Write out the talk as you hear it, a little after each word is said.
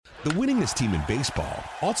The winningest team in baseball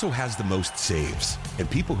also has the most saves, and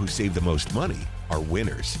people who save the most money are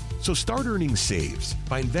winners. So start earning saves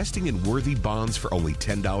by investing in worthy bonds for only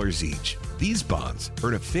 $10 each. These bonds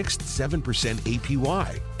earn a fixed 7%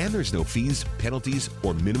 APY, and there's no fees, penalties,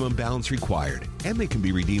 or minimum balance required, and they can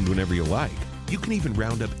be redeemed whenever you like. You can even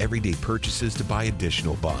round up everyday purchases to buy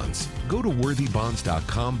additional bonds. Go to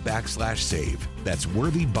worthybonds.com/save. That's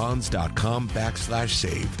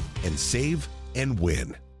worthybonds.com/save and save and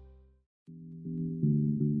win.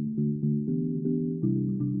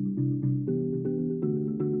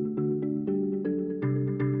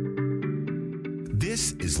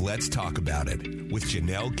 This is Let's Talk About It with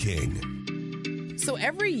Janelle King. So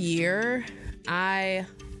every year, I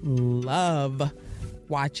love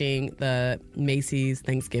watching the Macy's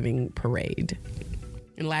Thanksgiving Parade.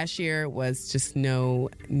 And last year was just no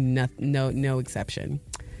exception.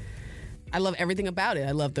 I love everything about it.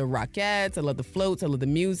 I love the Rockettes. I love the floats. I love the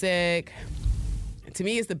music. To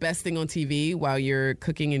me, it's the best thing on TV while you're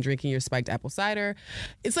cooking and drinking your spiked apple cider.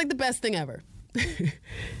 It's like the best thing ever.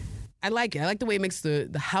 I like it. I like the way it makes the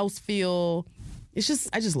house feel. I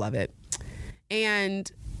just love it.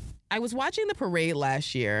 And I was watching the parade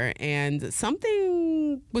last year and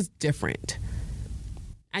something was different.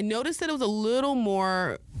 I noticed that it was a little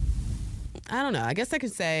more, I don't know, I guess I'll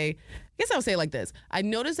say it like this. I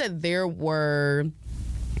noticed that there were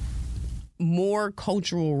more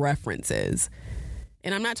cultural references.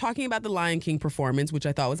 And I'm not talking about the Lion King performance, which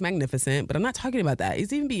I thought was magnificent, but I'm not talking about that.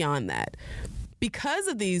 It's even beyond that. Because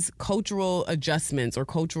of these cultural adjustments or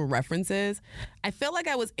cultural references, I felt like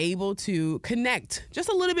I was able to connect just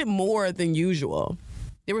a little bit more than usual.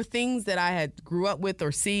 There were things that I had grew up with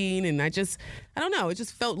or seen, and I don't know, it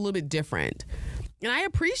just felt a little bit different. And I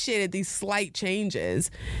appreciated these slight changes,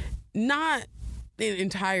 not an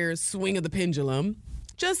entire swing of the pendulum,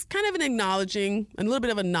 just kind of an acknowledging, a little bit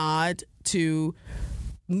of a nod to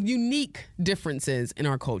unique differences in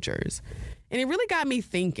our cultures. And it really got me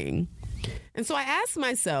thinking. And so I asked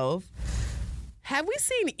myself, have we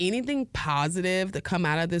seen anything positive that come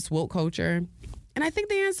out of this woke culture? And I think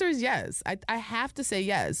the answer is yes. I have to say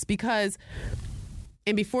yes, because,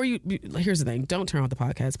 and before here's the thing, don't turn off the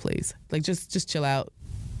podcast, please. Like just chill out,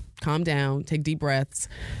 calm down, take deep breaths.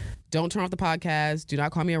 Don't turn off the podcast. Do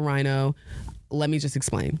not call me a rhino. Let me just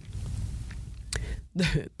explain.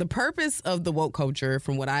 The purpose of the woke culture,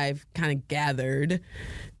 from what I've kind of gathered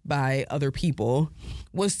by other people,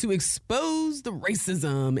 was to expose the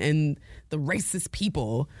racism and the racist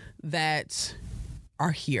people that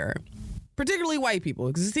are here, particularly white people,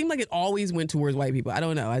 because it seemed like it always went towards white people. I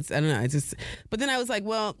don't know. But then I was like,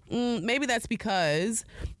 well, maybe that's because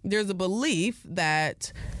there's a belief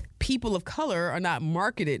that people of color are not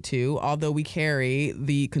marketed to, although we carry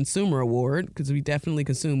the consumer award because we definitely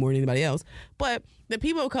consume more than anybody else, but that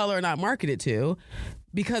people of color are not marketed to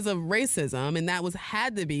because of racism, and that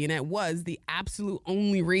had to be, and it was the absolute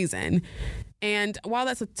only reason. And while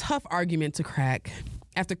that's a tough argument to crack,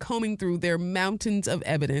 after combing through their mountains of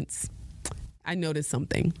evidence, I noticed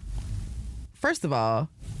something. First of all,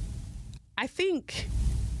 I think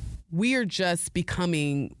we are just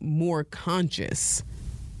becoming more conscious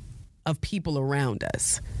of people around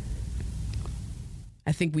us.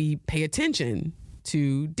 I think we pay attention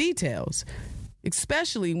to details,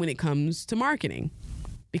 especially when it comes to marketing,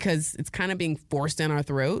 because it's kind of being forced down our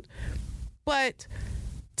throat. But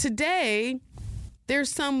today, there's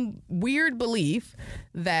some weird belief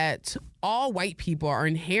that all white people are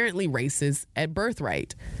inherently racist at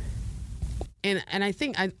birthright. And I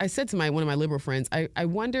think I said to one of my liberal friends, I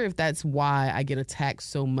wonder if that's why I get attacked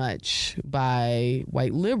so much by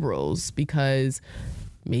white liberals, because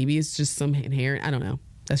maybe it's just some inherent, I don't know.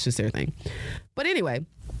 That's just their thing. But anyway,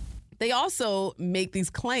 they also make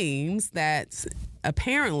these claims that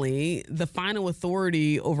apparently the final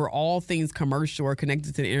authority over all things commercial or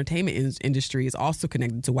connected to the entertainment industry is also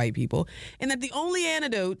connected to white people, and that the only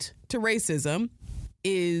antidote to racism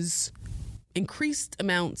is increased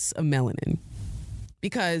amounts of melanin.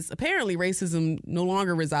 Because apparently racism no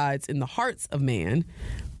longer resides in the hearts of man,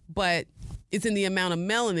 but it's in the amount of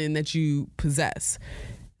melanin that you possess.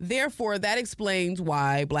 Therefore, that explains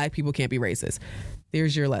why black people can't be racist.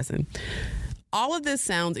 There's your lesson. All of this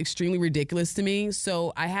sounds extremely ridiculous to me,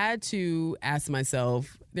 so I had to ask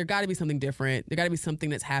myself, there got to be something different. There got to be something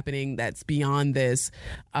that's happening that's beyond this.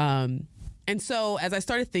 And so as I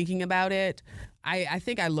started thinking about it, I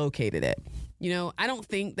think I located it. You know, I don't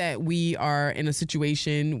think that we are in a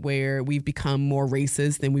situation where we've become more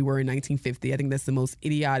racist than we were in 1950. I think that's the most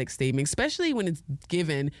idiotic statement, especially when it's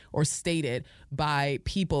given or stated by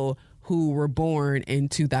people who were born in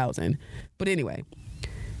 2000. But anyway,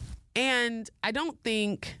 And I don't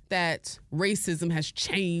think that racism has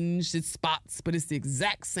changed its spots, but it's the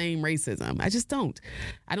exact same racism. I just don't.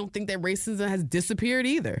 I don't think that racism has disappeared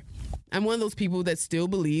either. I'm one of those people that still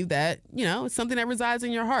believe that, it's something that resides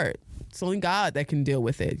in your heart. It's only God that can deal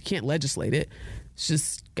with it. You can't legislate it. It's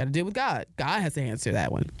just got to deal with God. God has to answer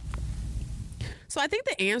that one. So I think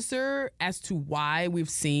the answer as to why we're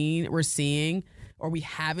seeing, or we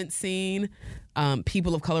haven't seen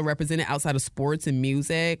people of color represented outside of sports and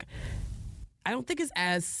music, I don't think it's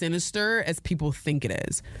as sinister as people think it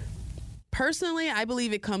is. Personally, I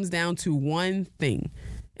believe it comes down to one thing,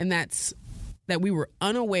 and that's that we were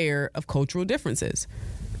unaware of cultural differences.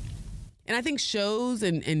 And I think shows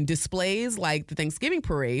and displays like the Thanksgiving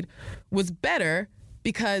parade was better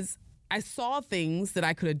because I saw things that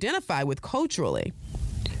I could identify with culturally.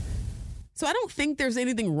 So I don't think there's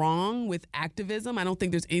anything wrong with activism. I don't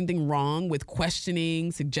think there's anything wrong with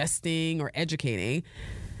questioning, suggesting, or educating.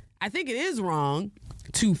 I think it is wrong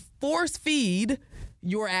to force feed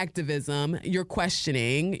your activism, your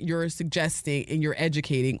questioning, your suggesting, and your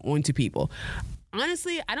educating onto people.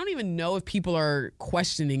 Honestly, I don't even know if people are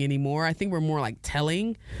questioning anymore. I think we're more like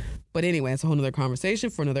telling. But anyway, it's a whole nother conversation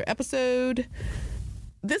for another episode.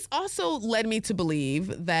 This also led me to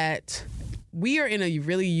believe that we are in a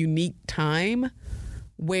really unique time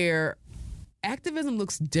where activism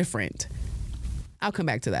looks different. I'll come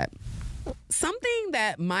back to that. Something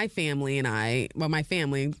that my family and my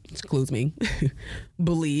family, which includes me,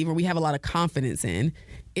 believe, or we have a lot of confidence in,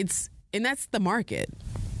 and that's the market.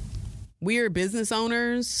 We are business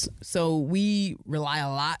owners, so we rely a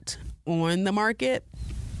lot on the market.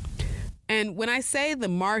 And when I say the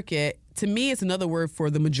market, to me, it's another word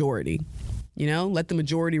for the majority. Let the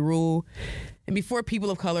majority rule. And before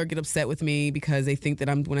people of color get upset with me because they think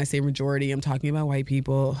that when I say majority, I'm talking about white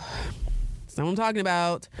people. That's not what I'm talking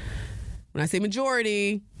about. When I say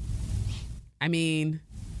majority, I mean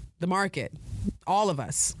the market, all of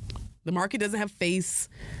us. The market doesn't have face.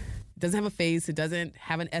 It doesn't have a face. It doesn't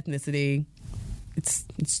have an ethnicity. It's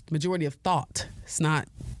the majority of thought. It's not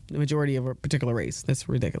the majority of a particular race. That's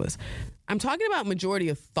ridiculous. I'm talking about majority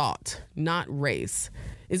of thought, not race.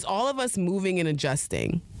 Is all of us moving and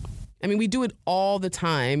adjusting? I mean, we do it all the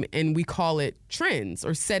time, and we call it trends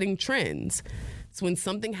or setting trends. It's when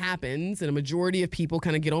something happens and a majority of people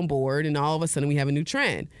kind of get on board, and all of a sudden we have a new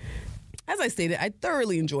trend. As I stated, I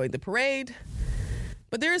thoroughly enjoyed the parade,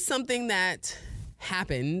 but there is something that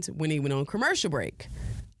happened when he went on commercial break.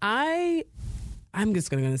 I'm just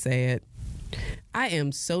going to say it. I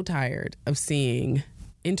am so tired of seeing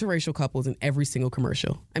interracial couples in every single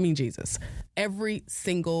commercial. I mean, Jesus, every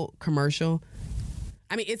single commercial.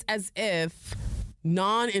 I mean, it's as if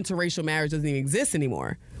non-interracial marriage doesn't even exist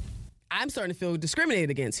anymore. I'm starting to feel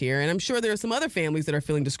discriminated against here, and I'm sure there are some other families that are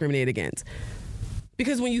feeling discriminated against.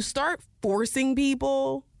 Because when you start forcing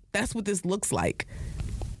people, that's what this looks like.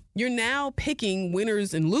 You're now picking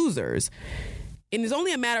winners and losers. And it's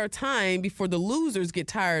only a matter of time before the losers get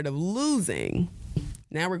tired of losing.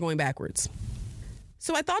 Now we're going backwards.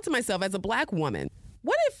 So I thought to myself, as a Black woman,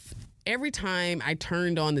 what if every time I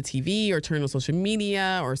turned on the TV or turned on social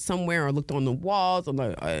media or somewhere or looked on the walls on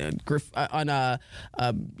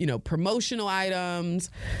promotional items,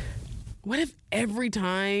 what if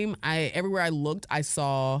everywhere I looked, I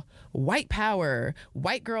saw white power,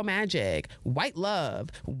 white girl magic, white love,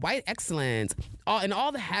 white excellence, and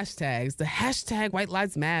all the hashtags, the hashtag white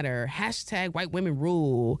lives matter, hashtag white women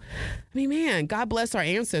rule. I mean, man, God bless our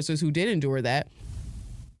ancestors who did endure that.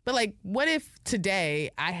 But what if today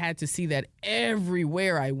I had to see that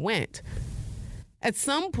everywhere I went? At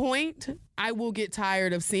some point, I will get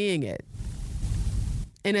tired of seeing it.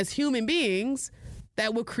 And as human beings,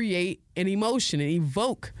 that will create an emotion and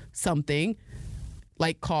evoke something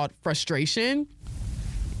called frustration,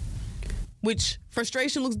 which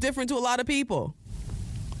frustration looks different to a lot of people.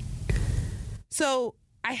 So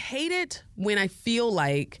I hate it when I feel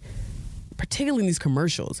like, particularly in these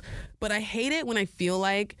commercials, but I hate it when I feel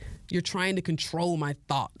like you're trying to control my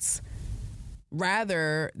thoughts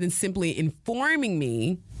rather than simply informing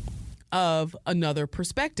me of another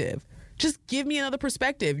perspective. Just give me another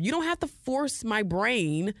perspective. You don't have to force my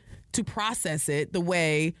brain to process it the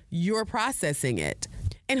way you're processing it.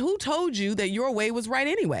 And who told you that your way was right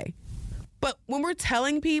anyway? But when we're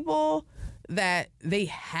telling people that they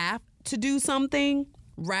have to do something,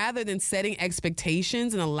 rather than setting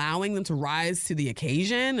expectations and allowing them to rise to the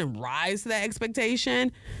occasion and rise to that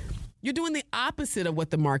expectation, you're doing the opposite of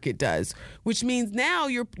what the market does, which means now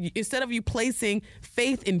instead of you placing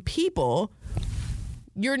faith in people,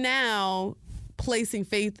 you're now placing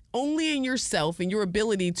faith only in yourself and your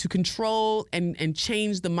ability to control and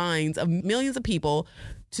change the minds of millions of people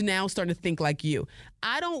to now start to think like you.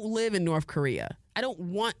 I don't live in North Korea. I don't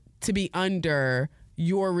want to be under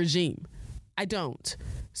your regime. I don't.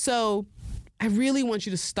 So I really want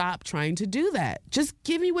you to stop trying to do that. Just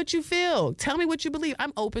give me what you feel. Tell me what you believe.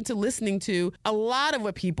 I'm open to listening to a lot of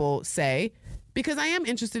what people say because I am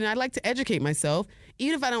interested and I'd like to educate myself.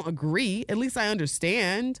 Even if I don't agree, at least I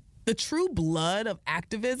understand. The true blood of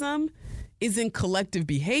activism is in collective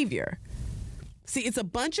behavior. See, it's a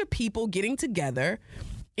bunch of people getting together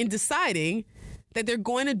and deciding that they're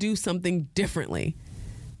going to do something differently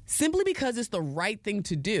simply because it's the right thing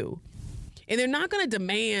to do. And they're not going to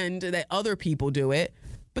demand that other people do it,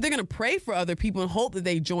 but they're going to pray for other people and hope that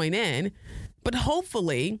they join in. But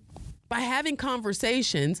hopefully, by having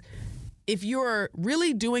conversations, if you're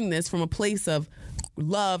really doing this from a place of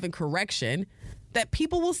love and correction, that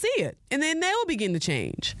people will see it and then they'll begin to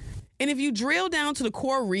change. And if you drill down to the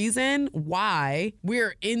core reason why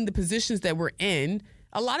we're in the positions that we're in,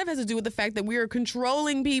 a lot of it has to do with the fact that we are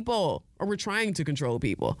controlling people, or we're trying to control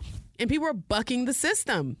people. And people are bucking the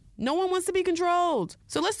system. No one wants to be controlled.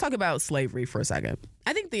 So let's talk about slavery for a second.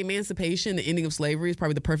 I think the emancipation, the ending of slavery, is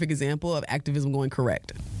probably the perfect example of activism going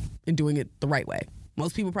correct and doing it the right way.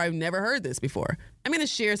 Most people probably never heard this before. I'm going to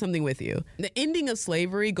share something with you. The ending of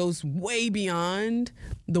slavery goes way beyond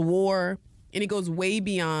the war, and it goes way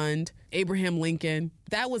beyond Abraham Lincoln.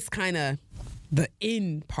 That was kind of the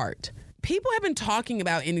end part. People have been talking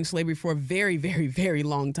about ending slavery for a very, very, very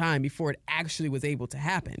long time before it actually was able to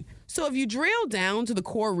happen. So if you drill down to the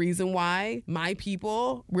core reason why my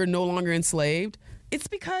people were no longer enslaved, it's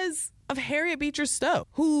because of Harriet Beecher Stowe,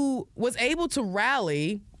 who was able to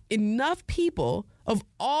rally enough people of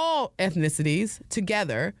all ethnicities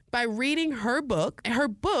together by reading her book. Her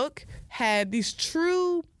book had these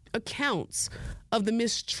true accounts of the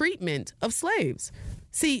mistreatment of slaves.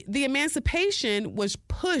 See, the emancipation was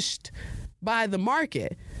pushed by the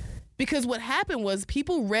market because what happened was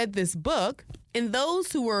people read this book, and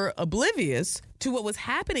those who were oblivious to what was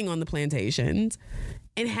happening on the plantations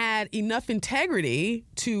and had enough integrity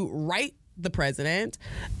to write the president,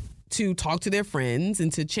 to talk to their friends,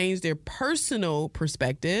 and to change their personal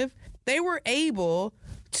perspective, they were able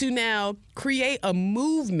to now create a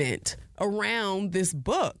movement around this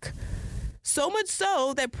book. So much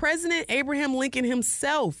so that President Abraham Lincoln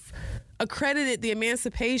himself accredited the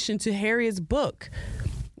emancipation to Harriet's book.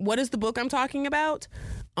 What is the book I'm talking about?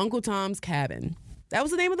 Uncle Tom's Cabin. That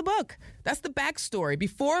was the name of the book. That's the backstory.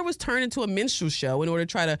 Before it was turned into a minstrel show in order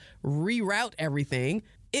to try to reroute everything,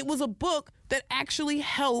 it was a book that actually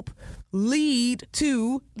helped lead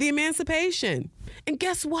to the emancipation. And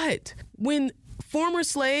guess what? When former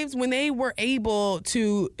slaves, when they were able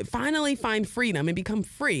to finally find freedom and become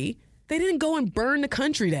free, they didn't go and burn the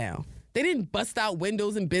country down. They didn't bust out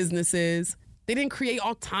windows in businesses. They didn't create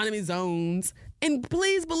autonomy zones. And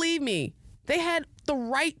please believe me, they had the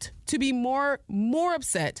right to be more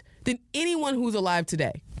upset than anyone who's alive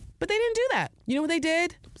today. But they didn't do that. You know what they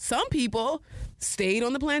did? Some people stayed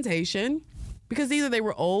on the plantation because either they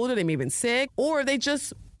were old or they may have been sick, or they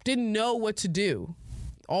just didn't know what to do.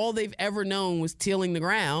 All they've ever known was tilling the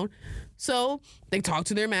ground. So they talked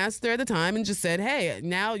to their master at the time and just said, hey,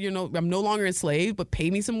 now, I'm no longer enslaved, but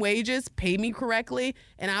pay me some wages, pay me correctly,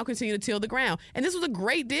 and I'll continue to till the ground. And this was a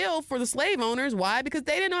great deal for the slave owners. Why? Because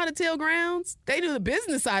they didn't know how to till grounds. They knew the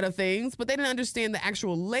business side of things, but they didn't understand the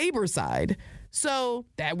actual labor side. So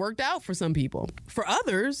that worked out for some people. For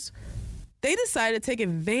others, they decided to take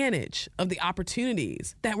advantage of the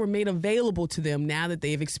opportunities that were made available to them now that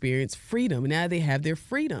they've experienced freedom, now they have their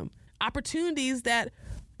freedom. Opportunities that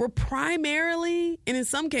were primarily, and in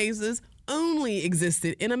some cases, only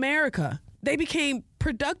existed in America. They became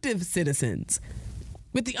productive citizens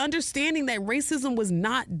with the understanding that racism was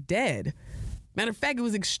not dead. Matter of fact, it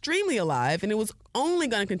was extremely alive, and it was only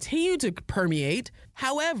going to continue to permeate.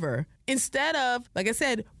 However, instead of, like I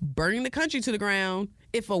said, burning the country to the ground,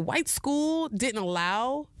 if a white school didn't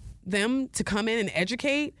allow them to come in and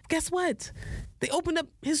educate, guess what? They opened up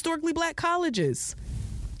historically black colleges.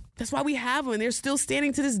 That's why we have them, and they're still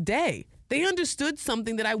standing to this day. They understood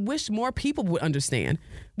something that I wish more people would understand,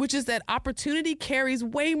 which is that opportunity carries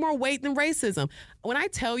way more weight than racism. When I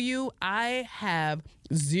tell you I have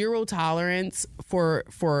zero tolerance for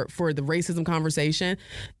the racism conversation,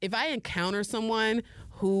 if I encounter someone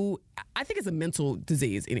who, I think it's a mental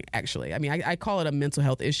disease, actually. I mean, I call it a mental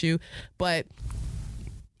health issue, but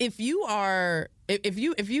if you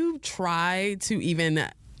try to even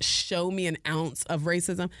show me an ounce of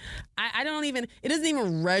racism, it doesn't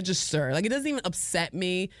even register. Like, it doesn't even upset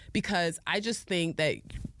me, because I just think that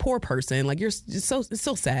poor person, like, it's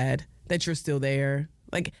so sad that you're still there.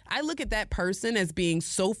 Like, I look at that person as being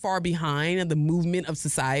so far behind the movement of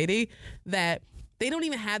society that they don't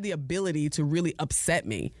even have the ability to really upset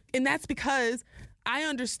me. And that's because I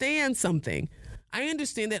understand something. I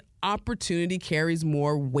understand that opportunity carries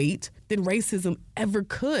more weight than racism ever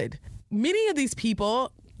could. Many of these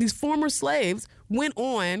people, these former slaves, went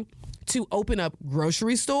on to open up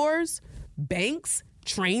grocery stores, banks,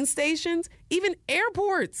 train stations, even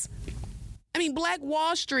airports. I mean, Black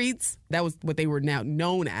Wall Streets, that was what they were now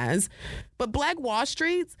known as, but Black Wall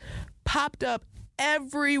Streets popped up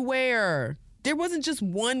everywhere. There wasn't just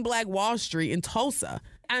one Black Wall Street in Tulsa.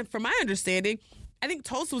 And from my understanding, I think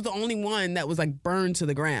Tulsa was the only one that was like burned to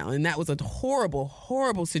the ground. And that was a horrible,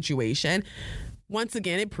 horrible situation. Once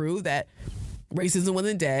again, it proved that racism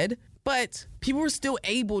wasn't dead, but people were still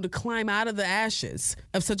able to climb out of the ashes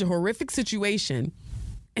of such a horrific situation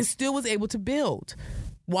and still was able to build.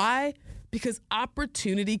 Why? Because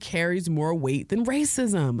opportunity carries more weight than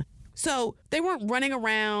racism. So they weren't running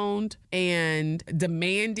around and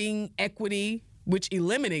demanding equity, which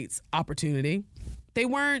eliminates opportunity. They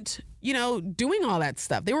weren't, doing all that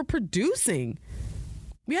stuff. They were producing.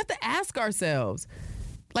 We have to ask ourselves,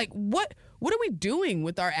 like, what are we doing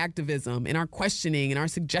with our activism and our questioning and our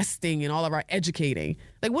suggesting and all of our educating?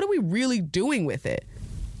 Like, what are we really doing with it?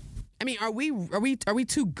 I mean, are we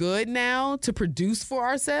too good now to produce for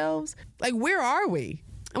ourselves? Like, where are we?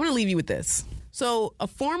 I want to leave you with this. So a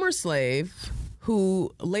former slave who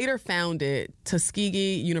later founded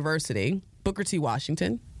Tuskegee University, Booker T.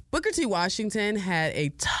 Washington. Booker T. Washington had a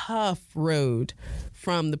tough road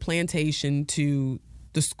from the plantation to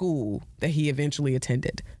the school that he eventually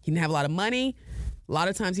attended. He didn't have a lot of money. A lot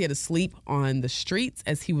of times he had to sleep on the streets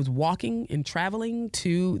as he was walking and traveling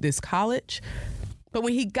to this college. But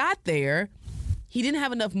when he got there, he didn't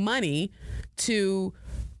have enough money to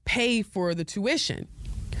pay for the tuition.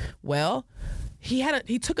 Well,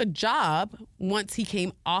 he took a job once he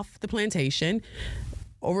came off the plantation.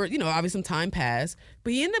 Over, obviously some time passed,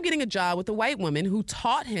 but he ended up getting a job with a white woman who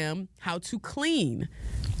taught him how to clean.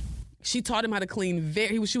 She taught him how to clean.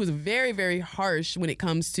 She was very, very harsh when it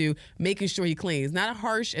comes to making sure he cleans. Not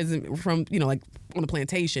harsh as in from, like on the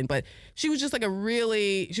plantation, but she was just like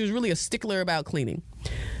she was really a stickler about cleaning.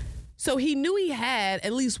 So he knew he had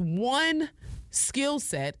at least one skill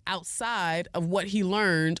set outside of what he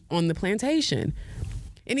learned on the plantation.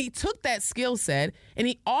 And he took that skill set and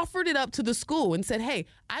he offered it up to the school and said, hey,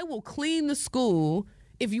 I will clean the school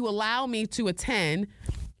if you allow me to attend,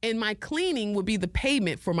 and my cleaning would be the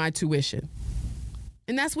payment for my tuition.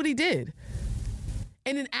 And that's what he did.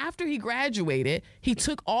 And then after he graduated, he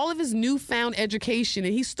took all of his newfound education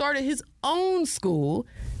and he started his own school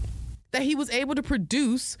that he was able to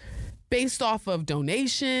produce based off of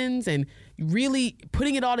donations and really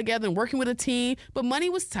putting it all together and working with a team. But money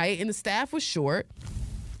was tight and the staff was short.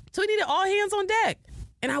 So he needed all hands on deck.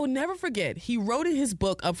 And I would never forget, he wrote in his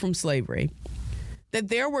book, Up From Slavery, that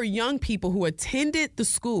there were young people who attended the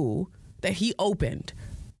school that he opened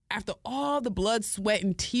after all the blood, sweat,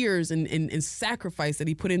 and tears and sacrifice that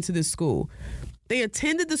he put into this school. They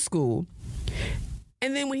attended the school.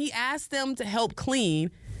 And then when he asked them to help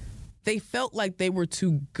clean, they felt like they were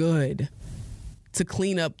too good to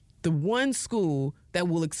clean up the one school that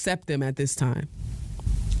will accept them at this time.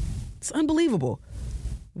 It's unbelievable.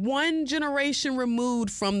 One generation removed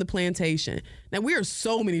from the plantation. Now, we are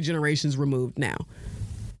so many generations removed now.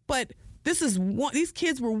 But these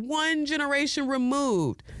kids were one generation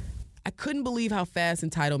removed. I couldn't believe how fast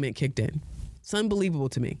entitlement kicked in. It's unbelievable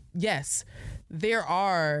to me. Yes, there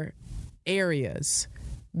are areas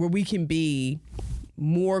where we can be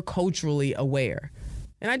more culturally aware.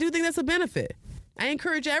 And I do think that's a benefit. I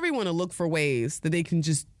encourage everyone to look for ways that they can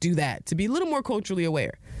just do that, to be a little more culturally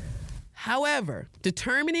aware. However,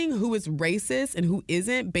 determining who is racist and who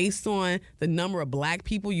isn't based on the number of black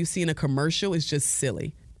people you see in a commercial is just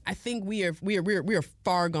silly. I think we are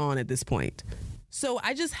far gone at this point. So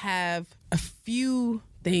I just have a few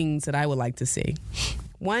things that I would like to see.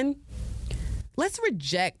 One, let's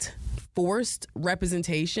reject forced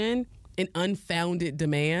representation and unfounded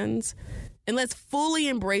demands, and let's fully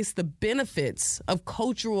embrace the benefits of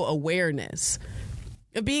cultural awareness,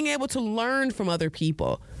 of being able to learn from other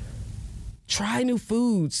people. Try new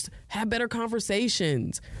foods, have better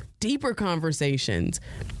conversations, deeper conversations,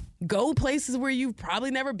 go places where you've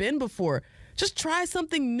probably never been before. Just try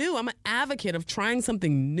something new. I'm an advocate of trying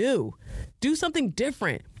something new. Do something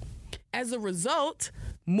different. As a result,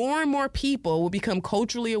 more and more people will become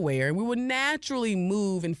culturally aware and we will naturally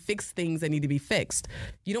move and fix things that need to be fixed.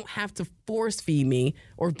 You don't have to force feed me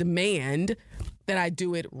or demand that I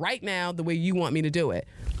do it right now the way you want me to do it.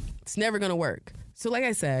 It's never going to work. So like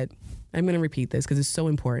I said, I'm going to repeat this because it's so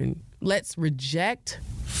important. Let's reject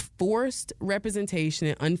forced representation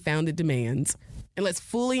and unfounded demands, and let's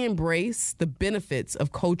fully embrace the benefits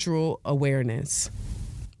of cultural awareness,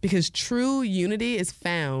 because true unity is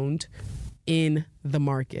found in the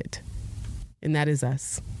market, and that is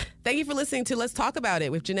us. Thank you for listening to Let's Talk About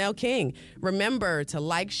It with Janelle King. Remember to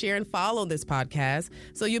like, share, and follow this podcast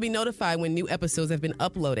so you'll be notified when new episodes have been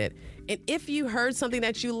uploaded. And if you heard something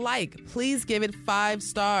that you like, please give it 5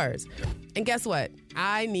 stars. And guess what?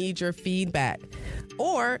 I need your feedback.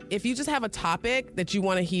 Or if you just have a topic that you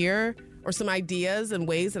want to hear, or some ideas and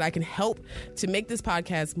ways that I can help to make this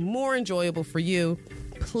podcast more enjoyable for you,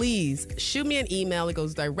 please shoot me an email. It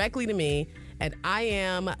goes directly to me at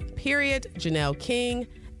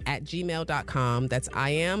iam.janelleking@gmail.com. That's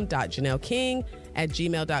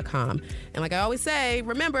iam.janelleking@gmail.com. And like I always say,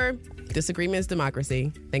 remember, disagreement is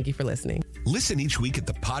democracy. Thank you for listening. Listen each week at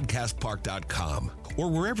thepodcastpark.com or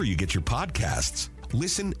wherever you get your podcasts.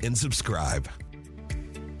 Listen and subscribe.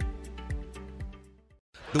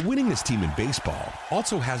 The winningest team in baseball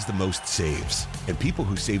also has the most saves, and people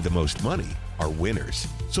who save the most money are winners.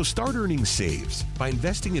 So start earning saves by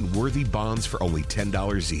investing in worthy bonds for only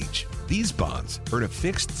 $10 each. These bonds earn a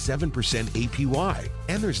fixed 7% APY,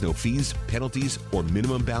 and there's no fees, penalties, or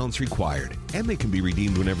minimum balance required, and they can be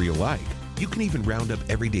redeemed whenever you like. You can even round up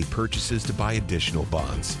everyday purchases to buy additional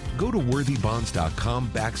bonds. Go to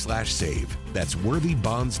worthybonds.com/save. That's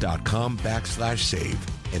worthybonds.com/save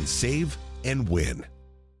and save and win.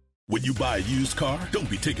 When you buy a used car, don't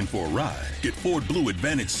be taken for a ride. Get Ford Blue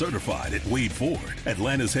Advantage certified at Wade Ford,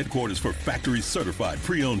 Atlanta's headquarters for factory certified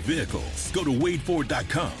pre-owned vehicles. Go to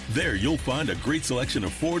wadeford.com. There you'll find a great selection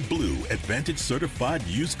of Ford Blue Advantage certified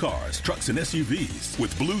used cars, trucks, and SUVs.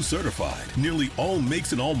 With Blue certified, nearly all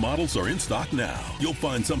makes and all models are in stock now. You'll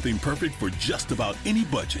find something perfect for just about any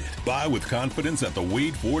budget. Buy with confidence at the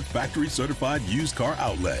Wade Ford factory certified used car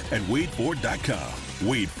outlet at wadeford.com.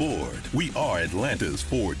 Wade Ford, we are Atlanta's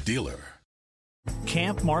Ford dealer.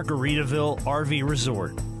 Camp Margaritaville RV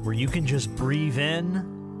Resort, where you can just breathe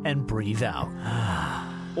in and breathe out.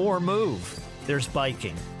 Or move. There's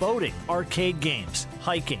biking, boating, arcade games,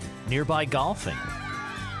 hiking, nearby golfing.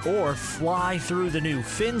 Or fly through the new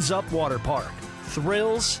Fins Up Water Park.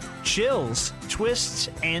 Thrills, chills, twists,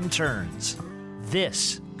 and turns.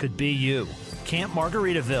 This could be you. Camp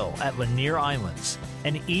Margaritaville at Lanier Islands.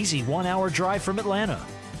 An easy 1-hour drive from Atlanta.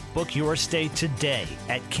 Book your stay today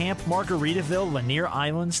at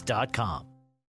campmargaritavillelanierIslands.com.